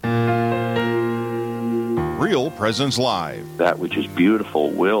Real Presence Live. That which is beautiful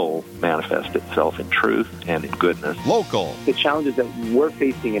will manifest itself in truth and in goodness. Local. The challenges that we're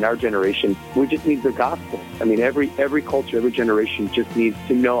facing in our generation, we just need the gospel. I mean, every culture, every generation just needs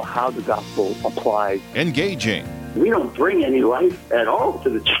to know how the gospel applies. Engaging. We don't bring any life at all to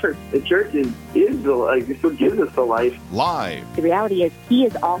the church. The church is the life. It's what gives us the life. Live. The reality is He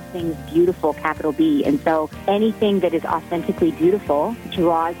is all things beautiful, capital B. And so anything that is authentically beautiful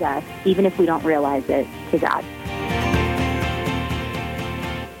draws us, even if we don't realize it, to God.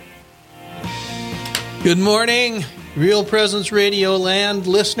 Good morning, Real Presence Radio Land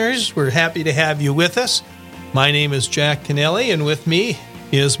listeners. We're happy to have you with us. My name is Jack Kennelly, and with me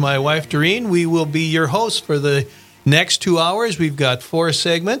is my wife, Doreen. We will be your hosts for the next 2 hours. We've got 4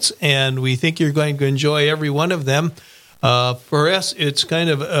 segments, and we think you're going to enjoy every one of them. For us, it's kind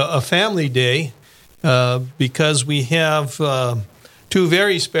of a family day because we have 2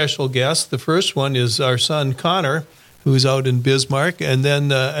 very special guests. The first one is our son, Connor, who's out in Bismarck, and then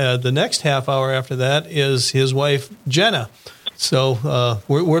the next half hour after that is his wife, Jenna. So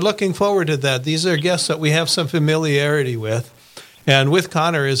we're looking forward to that. These are guests that we have some familiarity with. And with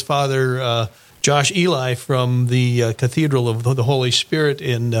Connor is Father Josh Eli from the Cathedral of the Holy Spirit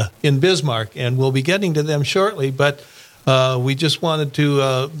in Bismarck, and we'll be getting to them shortly. But we just wanted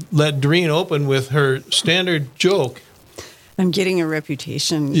to let Doreen open with her standard joke. I'm getting a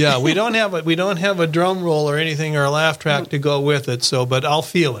reputation. Yeah, we don't have a drum roll or anything or a laugh track to go with it. So, but I'll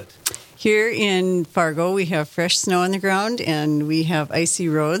feel it. Here in Fargo, we have fresh snow on the ground and we have icy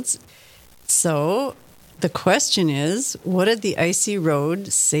roads. So the question is, what did the icy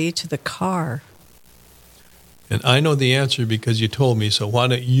road say to the car? And I know the answer because you told me, so why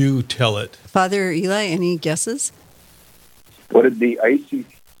don't you tell it? Father Eli, any guesses? What did the icy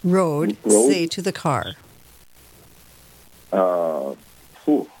road say to the car?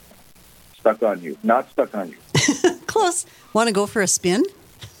 Stuck on you. Not stuck on you. Close. Want to go for a spin?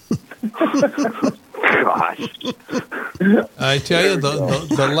 Gosh. I tell you,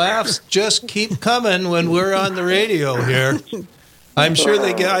 the laughs just keep coming when we're on the radio here. I'm sure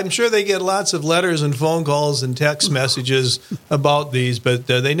they get lots of letters and phone calls and text messages about these, but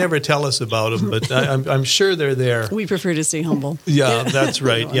they never tell us about them. But I'm sure they're there. We prefer to stay humble. Yeah, that's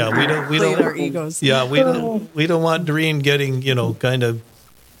right. Yeah, we don't our egos. Yeah, we don't want Doreen getting kind of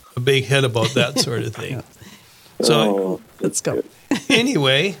a big head about that sort of thing. So let's go.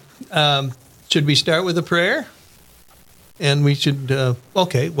 Anyway, should we start with a prayer? And we should,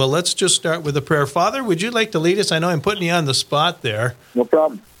 okay, well, let's just start with a prayer. Father, would you like to lead us? I know I'm putting you on the spot there. No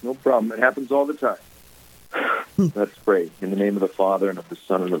problem. It happens all the time. Let's pray. In the name of the Father, and of the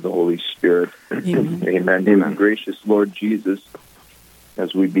Son, and of the Holy Spirit. Amen. Amen. Gracious Lord Jesus,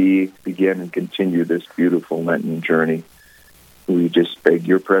 as we begin and continue this beautiful Lenten journey, we just beg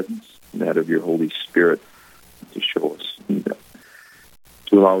your presence and that of your Holy Spirit to show us, and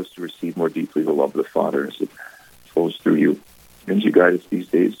to allow us to receive more deeply the love of the Father as it flows through you. And as you guide us these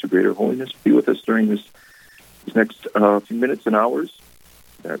days to greater holiness, be with us during these next few minutes and hours,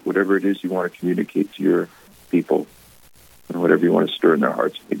 that whatever it is you want to communicate to your people, and whatever you want to stir in their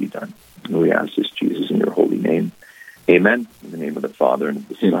hearts may be done. And we ask this, Jesus, in your holy name. Amen. In the name of the Father, and of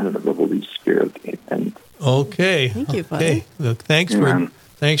the Son, and of the Holy Spirit. Amen. Okay. Thank you, Father. Okay. Look, thanks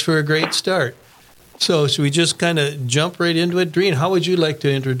for a great start. So should we just kind of jump right into it? Doreen, how would you like to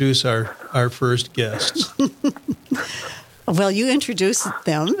introduce our first guests? Well, you introduced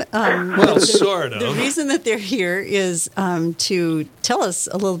them. Well, sort of. The reason that they're here is to tell us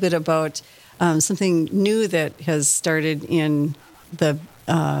a little bit about something new that has started in the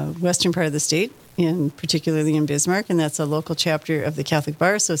western part of the state, particularly in Bismarck, and that's a local chapter of the Catholic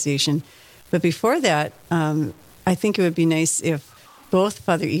Bar Association. But before that, I think it would be nice if both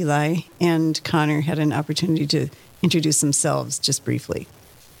Father Eli and Connor had an opportunity to introduce themselves just briefly.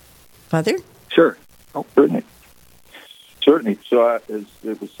 Father? Sure. Oh, certainly. So, as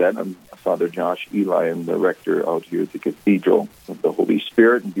it was said, I'm Father Josh Eli. I'm the rector out here at the Cathedral of the Holy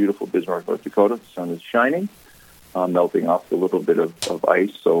Spirit in beautiful Bismarck, North Dakota. The sun is shining, melting off a little bit of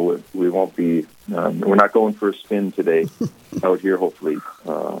ice, so we won't be, we're not going for a spin today out here, hopefully,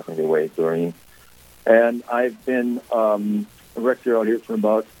 anyway, Doreen. And I've been a rector out here for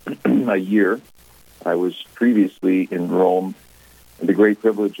about a year. I was previously in Rome, and the great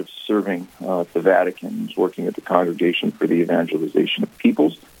privilege of serving at the Vatican, was working at the Congregation for the Evangelization of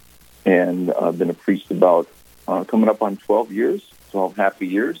Peoples, and I've been a priest about coming up on 12 happy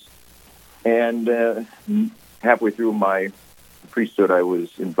years. And halfway through my priesthood, I was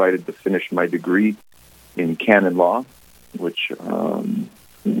invited to finish my degree in canon law, which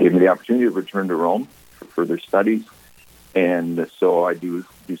gave me the opportunity to return to Rome for further studies. And so I do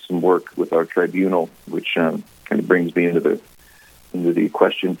do some work with our tribunal, which kind of brings me into the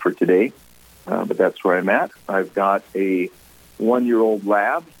question for today. But that's where I'm at. I've got a 1-year-old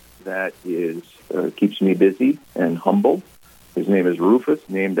lab that is keeps me busy and humble. His name is Rufus,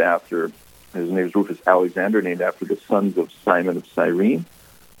 Rufus Alexander, named after the sons of Simon of Cyrene.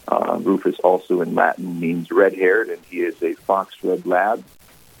 Rufus also in Latin means red-haired, and he is a fox red lab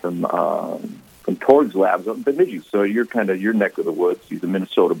from Torg's Labs up in Bemidji. So you're kind of your neck of the woods. He's a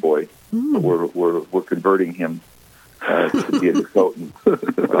Minnesota boy. But we're converting him to be a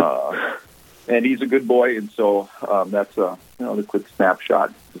Dakotan. And he's a good boy, and so that's the quick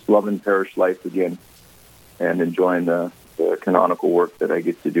snapshot. Just loving parish life again, and enjoying the canonical work that I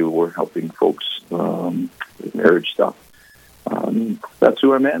get to do. We're helping folks with marriage stuff. That's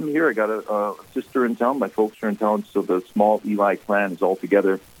who I'm at here. I got a sister in town. My folks are in town, so the small Eli clan is all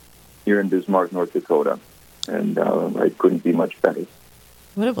together here in Bismarck, North Dakota, and I couldn't be much better.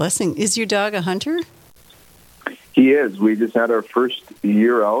 What a blessing. Is your dog a hunter? He is. We just had our first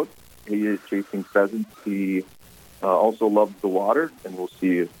year out. He is chasing pheasants. He also loves the water, and we'll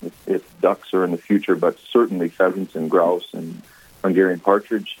see if ducks are in the future, but certainly pheasants and grouse and Hungarian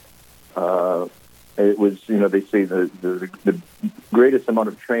partridge. It was, they say the greatest amount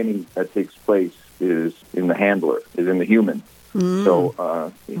of training that takes place is in the handler, is in the human.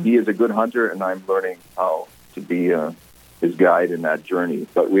 So he is a good hunter, and I'm learning how to be his guide in that journey.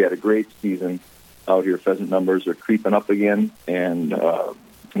 But we had a great season out here. Pheasant numbers are creeping up again, and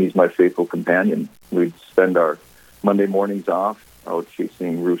he's my faithful companion. We'd spend our Monday mornings off out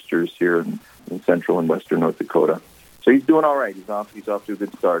chasing roosters here in central and western North Dakota. So he's doing all right. He's off to a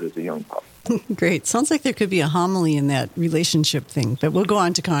good start as a young pup. Great. Sounds like there could be a homily in that relationship thing, but we'll go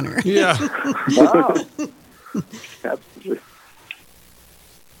on to Connor. Yeah. Wow. Absolutely.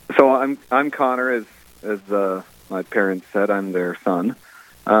 So I'm Connor, as my parents said. I'm their son.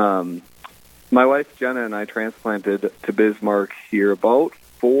 My wife Jenna and I transplanted to Bismarck here about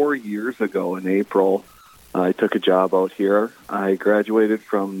 4 years ago in April. I took a job out here. I graduated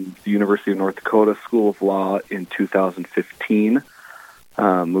from the University of North Dakota School of Law in 2015.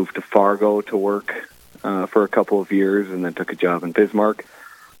 Moved to Fargo to work for a couple of years, and then took a job in Bismarck.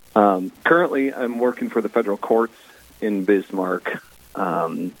 Currently, I'm working for the federal courts in Bismarck,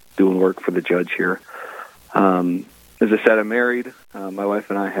 doing work for the judge here. As I said, I'm married. My wife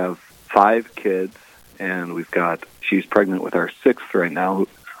and I have 5 kids, and she's pregnant with our 6th right now,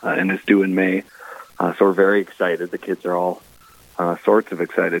 and is due in May. So we're very excited. The kids are all sorts of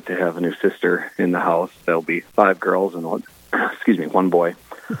excited to have a new sister in the house. There'll be 5 girls and one boy.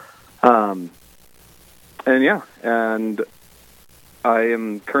 And I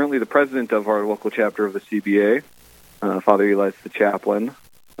am currently the president of our local chapter of the CBA. Father Eli's the chaplain.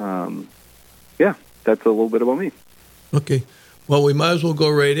 That's a little bit about me. Okay. Well, we might as well go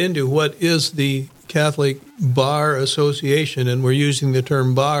right into what is the Catholic Bar Association, and we're using the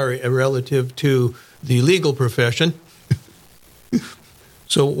term bar relative to the legal profession.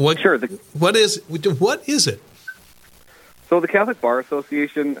 So what is it? So the Catholic Bar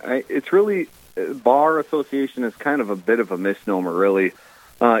Association, it's really, Bar Association is kind of a bit of a misnomer, really.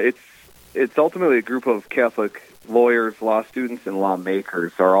 It's ultimately a group of Catholic lawyers, law students, and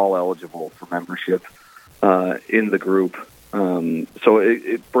lawmakers are all eligible for membership in the group. So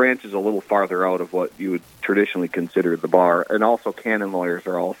it branches a little farther out of what you would traditionally consider the bar. And also canon lawyers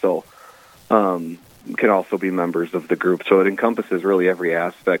are also can also be members of the group. So it encompasses really every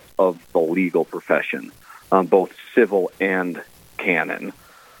aspect of the legal profession, both civil and canon.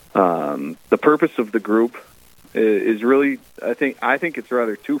 The purpose of the group is really, I think it's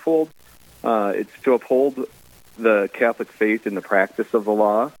rather twofold. It's to uphold the Catholic faith in the practice of the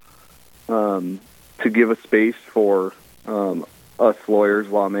law, to give a space for us lawyers,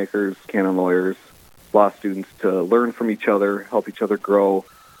 lawmakers, canon lawyers, law students to learn from each other, help each other grow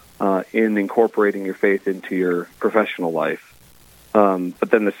in incorporating your faith into your professional life. But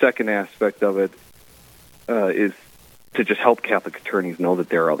then the second aspect of it is to just help Catholic attorneys know that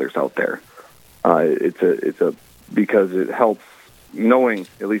there are others out there. Because it helps knowing,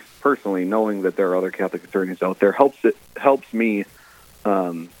 at least personally, knowing that there are other Catholic attorneys out there helps me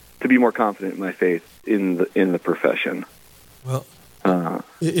to be more confident in my faith in the profession. Well,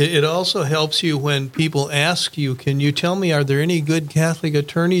 it also helps you when people ask you, "Can you tell me, are there any good Catholic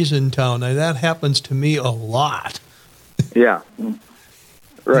attorneys in town?" Now, that happens to me a lot. Yeah,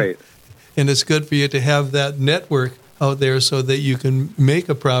 right. And it's good for you to have that network out there so that you can make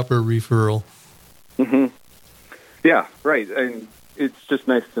a proper referral. Mm-hmm. Yeah, right. And it's just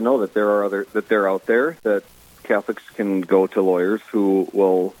nice to know that they're out there, that Catholics can go to lawyers who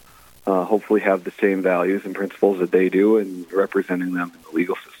will hopefully have the same values and principles that they do, and representing them in the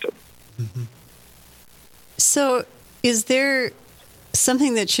legal system. Mm-hmm. So, is there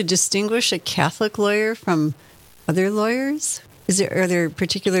something that should distinguish a Catholic lawyer from other lawyers? Are there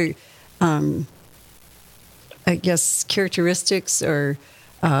particular, characteristics or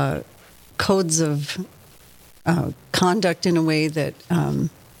codes of conduct in a way that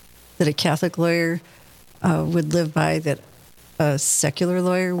that a Catholic lawyer would live by that a secular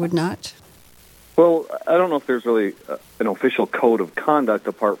lawyer would not? Well, I don't know if there's really an official code of conduct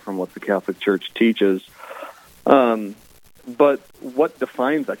apart from what the Catholic Church teaches. But what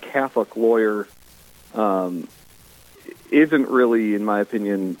defines a Catholic lawyer isn't really, in my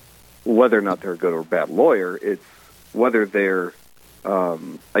opinion, whether or not they're a good or bad lawyer. It's whether their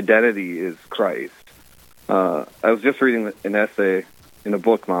identity is Christ. I was just reading an essay in a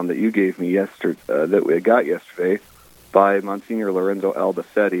book, Mom, that you gave me yesterday, that we got yesterday, by Monsignor Lorenzo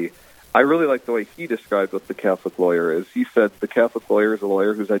Albacete. I really like the way he described what the Catholic lawyer is. He said the Catholic lawyer is a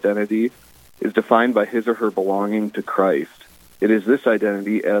lawyer whose identity is defined by his or her belonging to Christ. It is this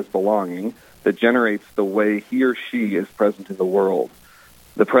identity as belonging that generates the way he or she is present in the world.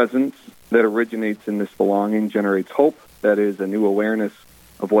 The presence that originates in this belonging generates hope, that is, a new awareness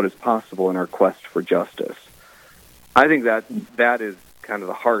of what is possible in our quest for justice. I think that is kind of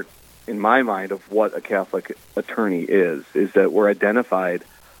the heart, in my mind, of what a Catholic attorney is that we're identified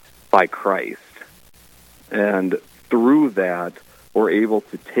by Christ. And through that, we're able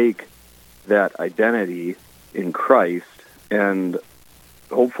to take that identity in Christ and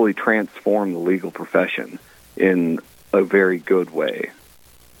hopefully transform the legal profession in a very good way.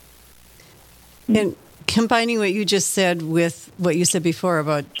 And combining what you just said with what you said before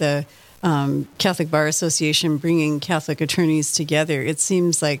about the Catholic Bar Association bringing Catholic attorneys together, it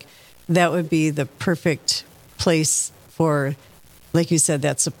seems like that would be the perfect place for, like you said,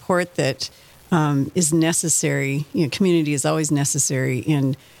 that support that is necessary. You know, community is always necessary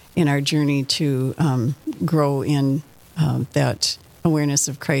in our journey to grow in that awareness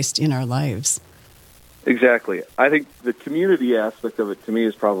of Christ in our lives. Exactly. I think the community aspect of it, to me,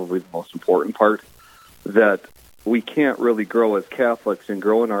 is probably the most important part, that we can't really grow as Catholics and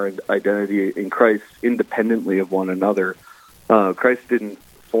grow in our identity in Christ independently of one another. Christ didn't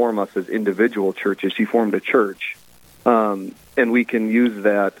form us as individual churches. He formed a church. And we can use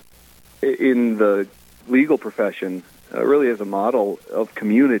that in the legal profession really as a model of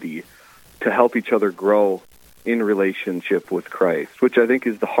community to help each other grow in relationship with Christ, which I think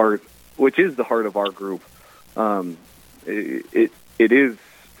is the heart of our group. It is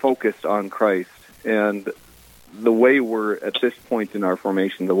focused on Christ, and the way we're at this point in our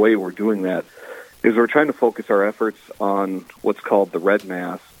formation, the way we're doing that is we're trying to focus our efforts on what's called the Red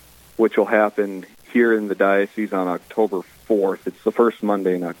Mass, which will happen here in the diocese on October 4th. It's the first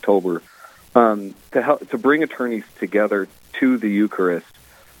Monday in October, to bring attorneys together to the Eucharist,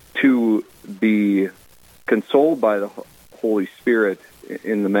 to be consoled by the Holy Spirit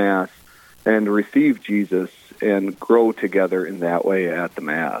in the Mass, and receive Jesus and grow together in that way at the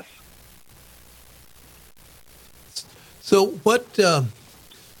Mass. So, what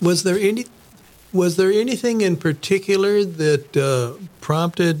was there anything in particular that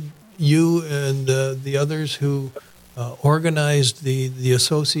prompted you and the others who organized the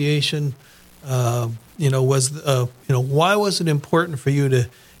association? Why was it important for you to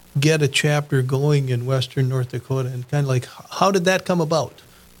get a chapter going in Western North Dakota, and kind of like how did that come about?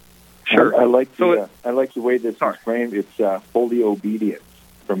 Sure, I like the way this is framed. It's holy obedience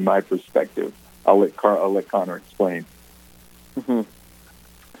from my perspective. I'll let Connor explain. Mm-hmm.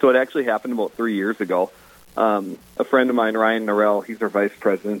 So it actually happened about 3 years ago. A friend of mine, Ryan Norell, he's our vice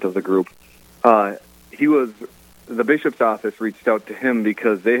president of the group. The bishop's office reached out to him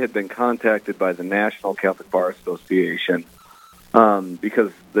because they had been contacted by the National Catholic Bar Association,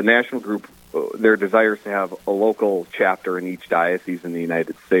 because the national group, their desire is to have a local chapter in each diocese in the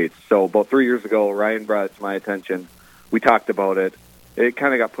United States. So about 3 years ago, Ryan brought it to my attention. We talked about it. It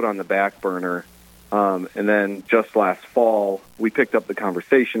kind of got put on the back burner. And then just last fall, we picked up the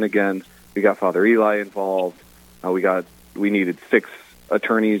conversation again. We got Father Eli involved. We needed 6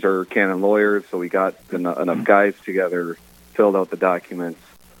 attorneys or canon lawyers, so we got enough guys together, filled out the documents,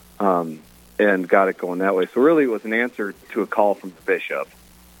 and got it going that way. So really it was an answer to a call from the bishop,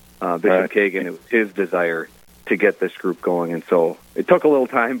 Bishop Kagan. It was his desire to get this group going. And so it took a little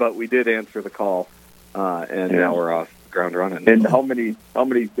time, but we did answer the call, and now we're off the ground running. And how many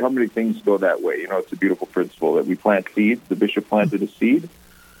things go that way? You know, it's a beautiful principle that we plant seeds. The bishop planted a seed,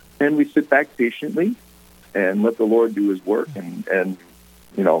 and we sit back patiently and let the Lord do his work. And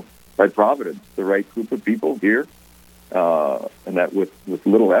by providence, the right group of people here and that with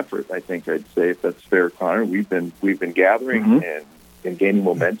little effort, I think I'd say, if that's fair, Connor. We've been gathering and gaining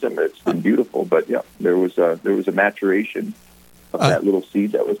momentum. It's been beautiful, but yeah, there was a maturation of that little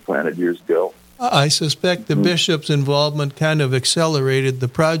seed that was planted years ago. I suspect the bishop's involvement kind of accelerated the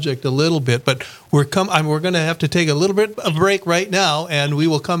project a little bit, but we're going to have to take a little bit of a break right now, and we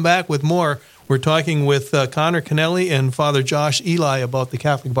will come back with more. We're talking with Connor Kennelly and Father Josh Eli about the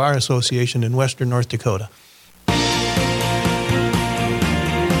Catholic Bar Association in Western North Dakota.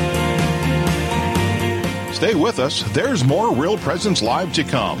 Stay with us. There's more Real Presence Live to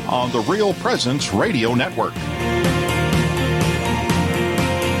come on the Real Presence Radio Network.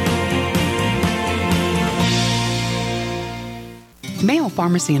 Mayo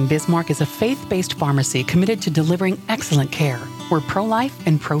Pharmacy in Bismarck is a faith-based pharmacy committed to delivering excellent care. We're pro-life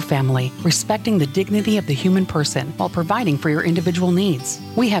and pro-family, respecting the dignity of the human person while providing for your individual needs.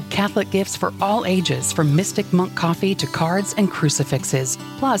 We have Catholic gifts for all ages, from Mystic Monk coffee to cards and crucifixes.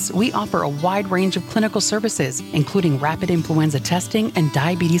 Plus, we offer a wide range of clinical services, including rapid influenza testing and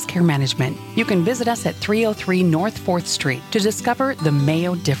diabetes care management. You can visit us at 303 North 4th Street to discover the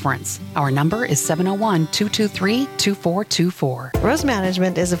Mayo difference. Our number is 701-223-2424. Rose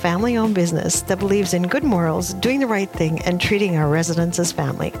Management is a family-owned business that believes in good morals, doing the right thing, and treating our residents as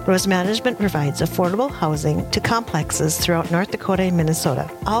family. Rose Management provides affordable housing to complexes throughout North Dakota and Minnesota.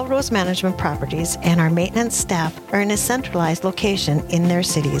 All Rose Management properties and our maintenance staff are in a centralized location in their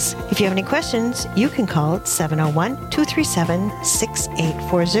cities. If you have any questions, you can call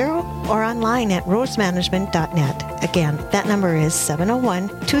 701-237-6840 or online at rosemanagement.net. Again, that number is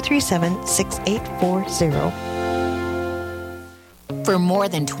 701-237-6840. For more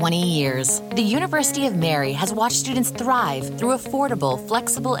than 20 years, the University of Mary has watched students thrive through affordable,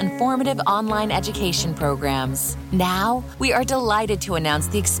 flexible, informative online education programs. Now, we are delighted to announce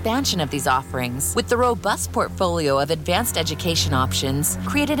the expansion of these offerings with the robust portfolio of advanced education options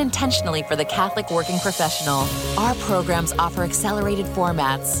created intentionally for the Catholic working professional. Our programs offer accelerated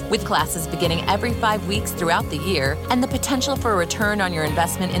formats with classes beginning every 5 weeks throughout the year and the potential for a return on your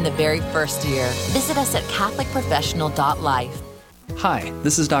investment in the very first year. Visit us at catholicprofessional.life. Hi,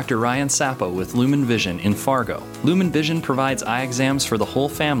 this is Dr. Ryan Sappo with Lumen Vision in Fargo. Lumen Vision provides eye exams for the whole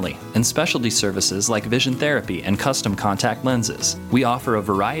family and specialty services like vision therapy and custom contact lenses. We offer a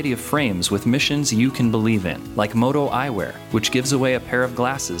variety of frames with missions you can believe in, like Moto Eyewear, which gives away a pair of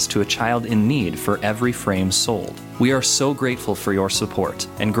glasses to a child in need for every frame sold. We are so grateful for your support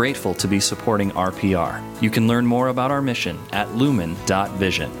and grateful to be supporting RPR. You can learn more about our mission at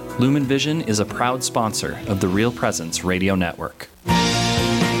lumen.vision. Lumen Vision is a proud sponsor of the Real Presence Radio Network.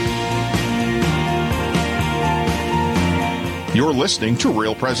 You're listening to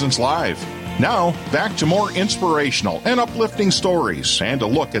Real Presence Live. Now, back to more inspirational and uplifting stories and a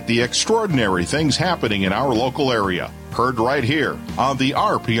look at the extraordinary things happening in our local area. Heard right here on the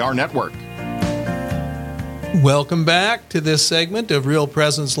RPR Network. Welcome back to this segment of Real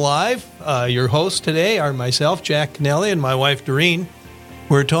Presence Live. Your hosts today are myself, Jack Kennelly, and my wife, Doreen.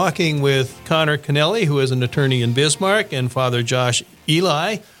 We're talking with Connor Kennelly, who is an attorney in Bismarck, and Father Josh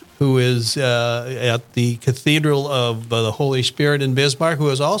Eli, who is at the Cathedral of the Holy Spirit in Bismarck, who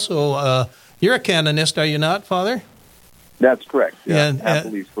is also, you're a canonist, are you not, Father? That's correct. Yeah, and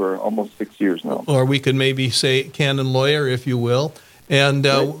happily for almost 6 years now. Or we could maybe say canon lawyer, if you will. And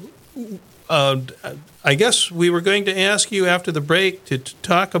I guess we were going to ask you after the break to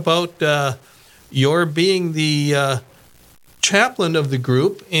talk about your being the chaplain of the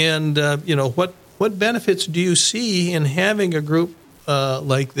group, and what benefits do you see in having a group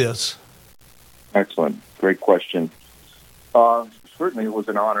like this? Excellent, great question. Certainly, it was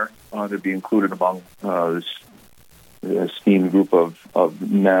an honor to be included among this esteemed group of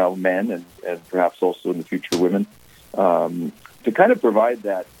now men and perhaps also in the future women, to kind of provide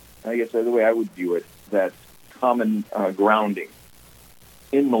that. I guess the way I would view it, that common grounding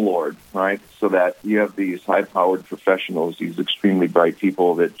in the Lord, right? So that you have these high-powered professionals, these extremely bright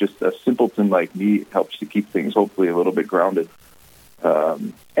people, that just a simpleton like me helps to keep things hopefully a little bit grounded,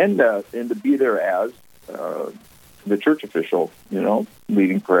 and to be there as the church official,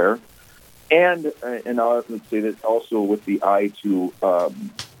 leading prayer, and I'll say that also with the eye to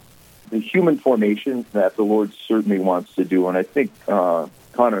the human formation that the Lord certainly wants to do, and I think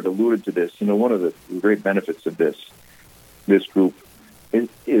Connor alluded to this. One of the great benefits of this group is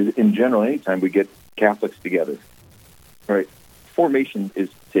in general, anytime we get Catholics together, right? Formation is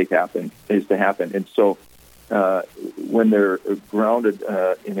to happen, and so when they're grounded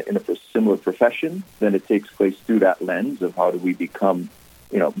in a similar profession, then it takes place through that lens of how do we become,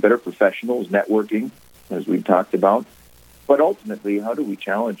 better professionals, networking, as we've talked about, but ultimately, how do we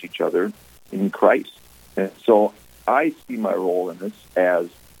challenge each other in Christ? And so I see my role in this as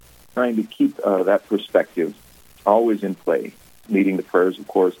trying to keep that perspective always in play, leading the prayers, of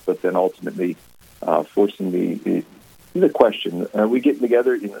course, but then ultimately forcing the question, are we getting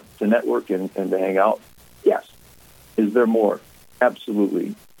together to network and to hang out? Yes. Is there more?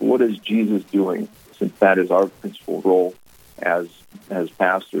 Absolutely. What is Jesus doing, since that is our principal role as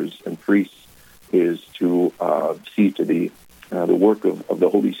pastors and priests, is to see to the work of the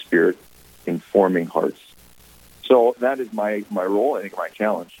Holy Spirit informing hearts. So that is my role. I think my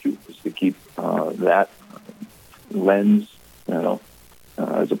challenge too is to keep that lens,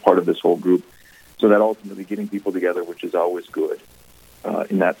 as a part of this whole group, so that ultimately getting people together, which is always good,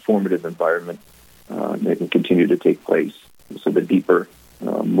 in that formative environment, they can continue to take place. So the deeper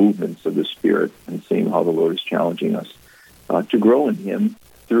movements of the Spirit, and seeing how the Lord is challenging us to grow in Him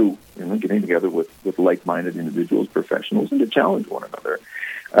through getting together with like-minded individuals, professionals, and to challenge one another.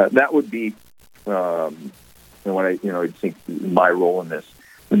 That would be what I think my role in this.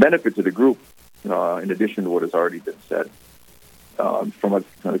 The benefit to the group, in addition to what has already been said, from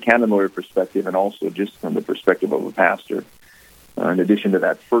a canon lawyer perspective, and also just from the perspective of a pastor, in addition to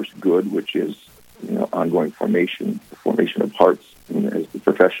that first good, which is ongoing formation, the formation of hearts as the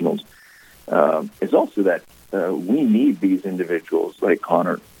professionals, is also that we need these individuals like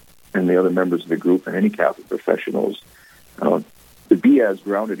Connor and the other members of the group and any Catholic professionals to be as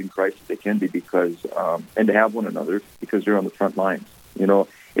grounded in Christ as they can be, because and to have one another, because they're on the front lines.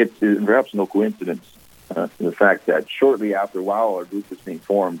 It's perhaps no coincidence the fact that shortly after, while our group was being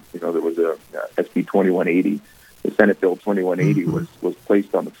formed, there was a SB 2180, the Senate Bill 2180 was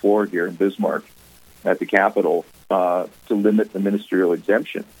placed on the floor here in Bismarck at the Capitol to limit the ministerial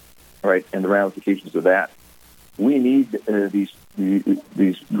exemption, right, and the ramifications of that. We need these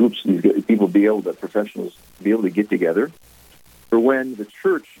groups, these people, professionals, be able to get together for when the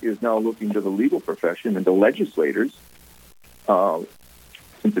church is now looking to the legal profession and to legislators,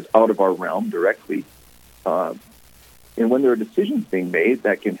 since it's out of our realm directly, and when there are decisions being made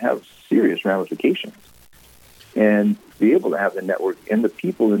that can have serious ramifications, and be able to have the network and the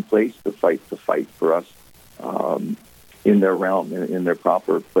people in place to fight for us in their realm, in their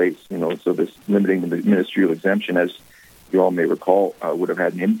proper place. So this limiting the ministerial exemption, as you all may recall, would have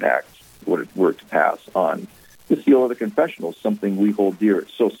had an impact, would it were to pass, on the seal of the confessional, something we hold dear.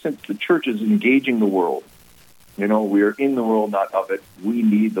 So since the church is engaging the world, we are in the world, not of it, we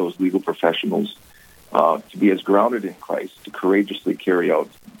need those legal professionals to be as grounded in Christ, to courageously carry out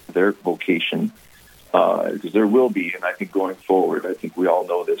their vocation, because there will be, and I think going forward, I think we all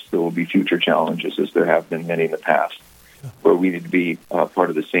know this, there will be future challenges, as there have been many in the past, where we need to be part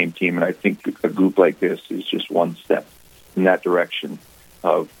of the same team. And I think a group like this is just one step in that direction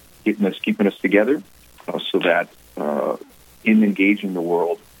of keeping us together, so that in engaging the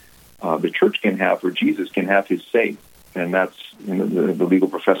world, the church can have, or Jesus can have, his say. And that's the legal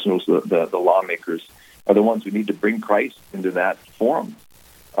professionals, the lawmakers, are the ones who need to bring Christ into that forum.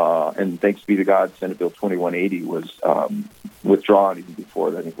 And thanks be to God, Senate Bill 2180 was withdrawn even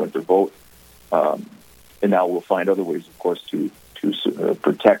before that it went to vote. And now we'll find other ways, of course, to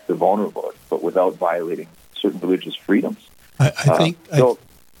protect the vulnerable, but without violating certain religious freedoms. I think.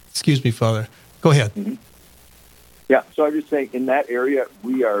 Excuse me, Father. Go ahead. Mm-hmm. Yeah. So I'm just saying, in that area,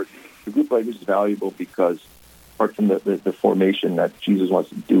 the group like this is valuable because, apart from the formation that Jesus wants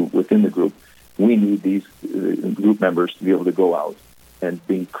to do within the group, we need these group members to be able to go out and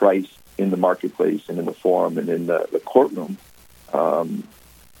bring Christ in the marketplace and in the forum and in the courtroom.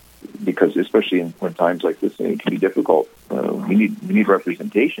 Because especially when times like this, it can be difficult. We need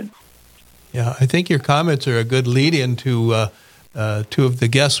representation. Yeah, I think your comments are a good lead-in to two of the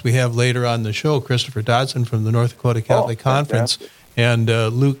guests we have later on the show, Christopher Dodson from the North Dakota Catholic Conference, and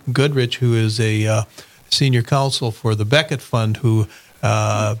Luke Goodrich, who is a senior counsel for the Becket Fund, who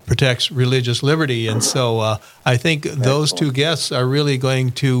protects religious liberty. And so I think those two guests are really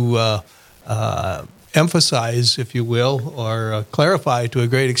going to emphasize, if you will, or clarify to a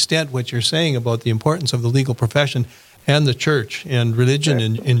great extent what you're saying about the importance of the legal profession and the church and religion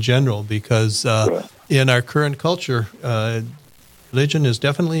in general, because in our current culture, religion is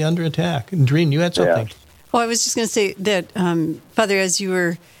definitely under attack. And Doreen, you had something. Yeah. Well, I was just going to say that, Father, as you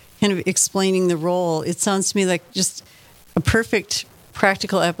were kind of explaining the role, it sounds to me like just a perfect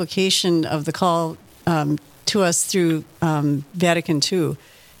practical application of the call to us through Vatican II.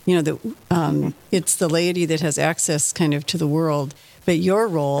 It's the laity that has access kind of to the world, but your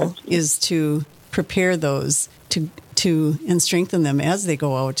role is to prepare those to and strengthen them as they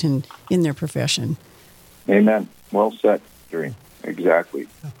go out in their profession. Amen. Well said, Doreen. Exactly.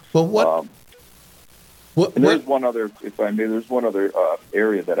 Well, There's one other, if I may,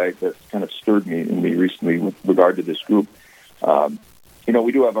 area that's kind of stirred me recently with regard to this group.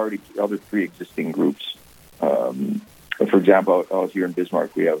 We do have already other pre-existing groups. For example, out here in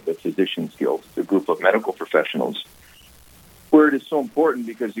Bismarck, we have the Physicians Guild, a group of medical professionals, where it is so important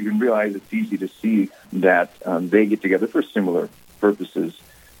because you can realize it's easy to see that they get together for similar purposes,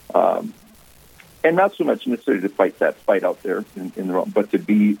 and not so much necessarily to fight that fight out there in the wrong, but to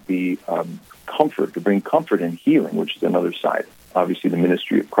be the comfort, to bring comfort and healing, which is another side. Obviously, the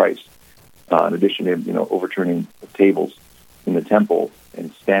ministry of Christ, in addition to overturning the tables in the temple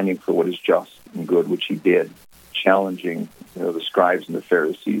and standing for what is just and good, which he did, challenging the scribes and the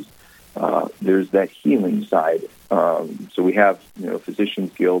Pharisees. There's that healing side. So we have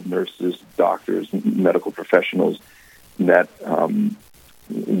Physicians Guild, nurses, doctors, medical professionals that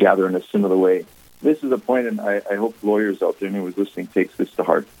gather in a similar way. This is a point, and I hope lawyers out there, anyone who's listening, takes this to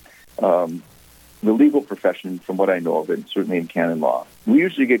heart. The legal profession, from what I know of it, certainly in canon law, we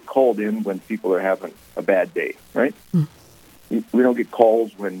usually get called in when people are having a bad day, right? We don't get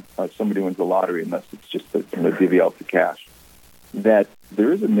calls when somebody wins the lottery unless it's just to divvy out the cash. That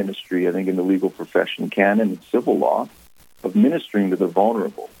there is a ministry, I think, in the legal profession, canon and civil law, of ministering to the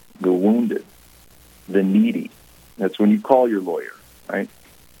vulnerable, the wounded, the needy. That's when you call your lawyer, right?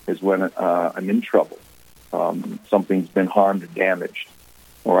 Is when I'm in trouble, something's been harmed or damaged,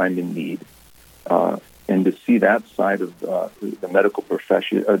 or I'm in need. And to see that side of the medical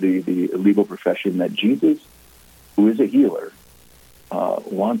profession, or the legal profession, that Jesus, who is a healer,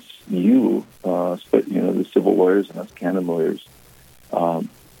 wants you, the civil lawyers and us canon lawyers,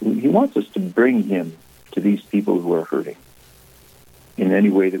 he wants us to bring him to these people who are hurting in any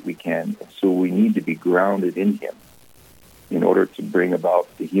way that we can. So we need to be grounded in him in order to bring about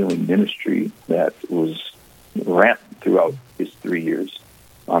the healing ministry that was rampant throughout his 3 years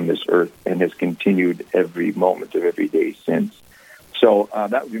on this earth and has continued every moment of every day since. So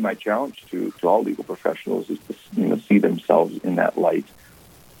that would be my challenge to all legal professionals, is to see themselves in that light,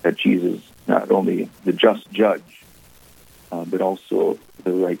 that Jesus, not only the just judge, but also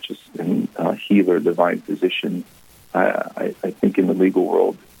the righteous and healer, divine physician. I think in the legal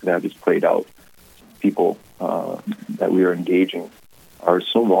world that is played out. People that we are engaging are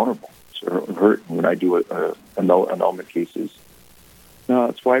so vulnerable, so hurt. When I do annulment cases,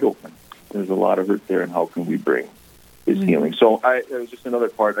 it's wide open. There's a lot of hurt there, and how can we bring his healing? So it was just another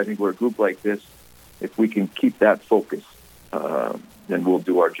part. I think we're a group like this. If we can keep that focus, then we'll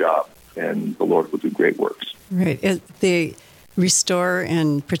do our job, and the Lord will do great works. Right. They restore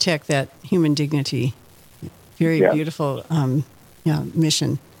and protect that human dignity. Very beautiful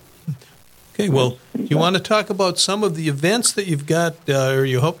mission. Okay, well, you want to talk about some of the events that you've got or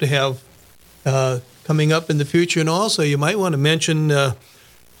you hope to have coming up in the future, and also you might want to mention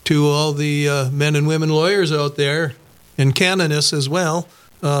to all the men and women lawyers out there, and canonists as well,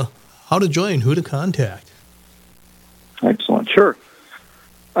 how to join, who to contact. Excellent. Sure.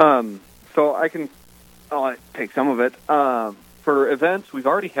 So I'll take some of it. For events, we've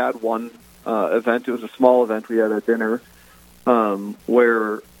already had one event. It was a small event. We had a dinner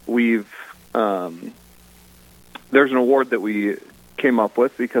where we've there's an award that we came up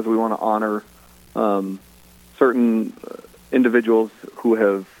with because we want to honor certain individuals who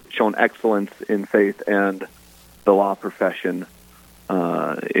have shown excellence in faith and the law profession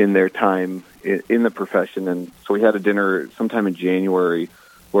in their time in the profession. And so we had a dinner sometime in January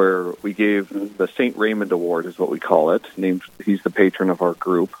where we gave the St. Raymond Award, is what we call it. He's the patron of our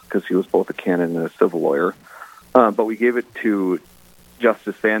group because he was both a canon and a civil lawyer. But we gave it to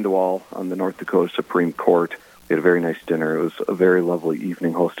Justice Vandewaal on the North Dakota Supreme Court. We had a very nice dinner. It was a very lovely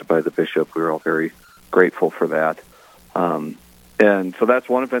evening hosted by the bishop. We were all very grateful for that. And so that's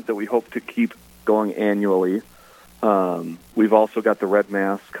one event that we hope to keep going annually. We've also got the Red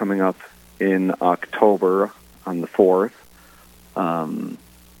Mass coming up in October on the 4th.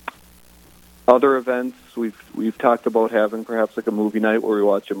 Other events, we've talked about having perhaps like a movie night where we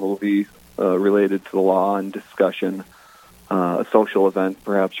watch a movie related to the law and discussion, a social event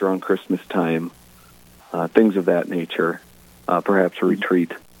perhaps around Christmas time, things of that nature, perhaps a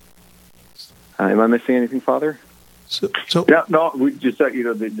retreat. Am I missing anything, Father? Yeah, no, we just said,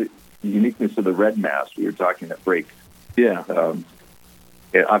 the uniqueness of the Red Mass, we were talking at break. Yeah.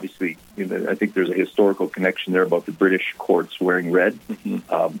 Obviously, I think there's a historical connection there about the British courts wearing red.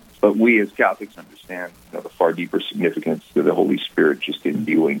 Mm-hmm. But we as Catholics understand the far deeper significance of the Holy Spirit just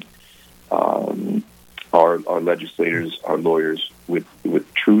imbuing our legislators, our lawyers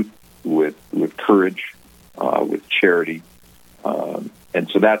with truth, with courage, with charity. And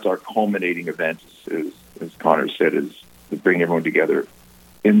so that's our culminating event, as Connor said, is to bring everyone together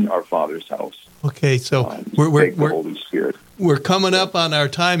in our Father's house. Okay, so the Holy Spirit. We're coming up on our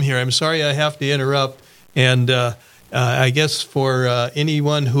time here. I'm sorry I have to interrupt. And I guess for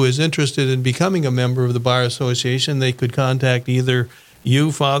anyone who is interested in becoming a member of the Bar Association, they could contact either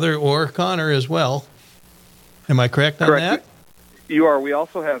you, Father, or Connor as well. Am I correct on that? You are. We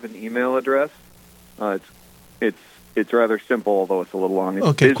also have an email address. It's rather simple, although it's a little long. It's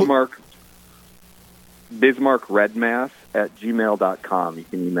bismarckredmass@gmail.com. You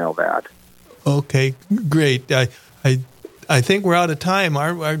can email that. Okay, great. I think we're out of time.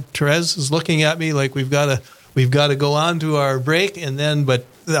 Our Therese is looking at me like we've got to go on to our break, and then. But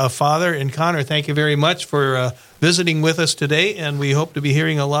Father and Connor, thank you very much for visiting with us today, and we hope to be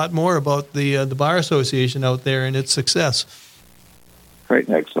hearing a lot more about the Bar Association out there and its success. Great,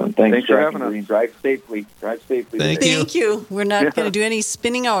 excellent. Thanks for having us. Drive safely. Thank you. We're not going to do any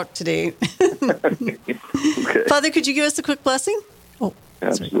spinning out today. Okay. Father, could you give us a quick blessing? Oh,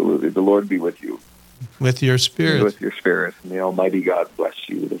 absolutely. The Lord be with you. With your spirit. With your spirit. May Almighty God bless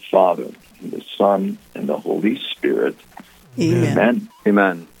you, the Father, and the Son, and the Holy Spirit. Amen.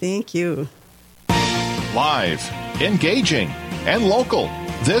 Amen. Thank you. Live, engaging, and local.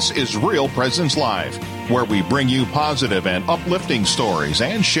 This is Real Presence Live, where we bring you positive and uplifting stories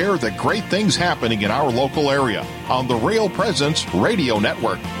and share the great things happening in our local area on the Real Presence Radio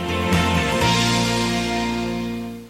Network.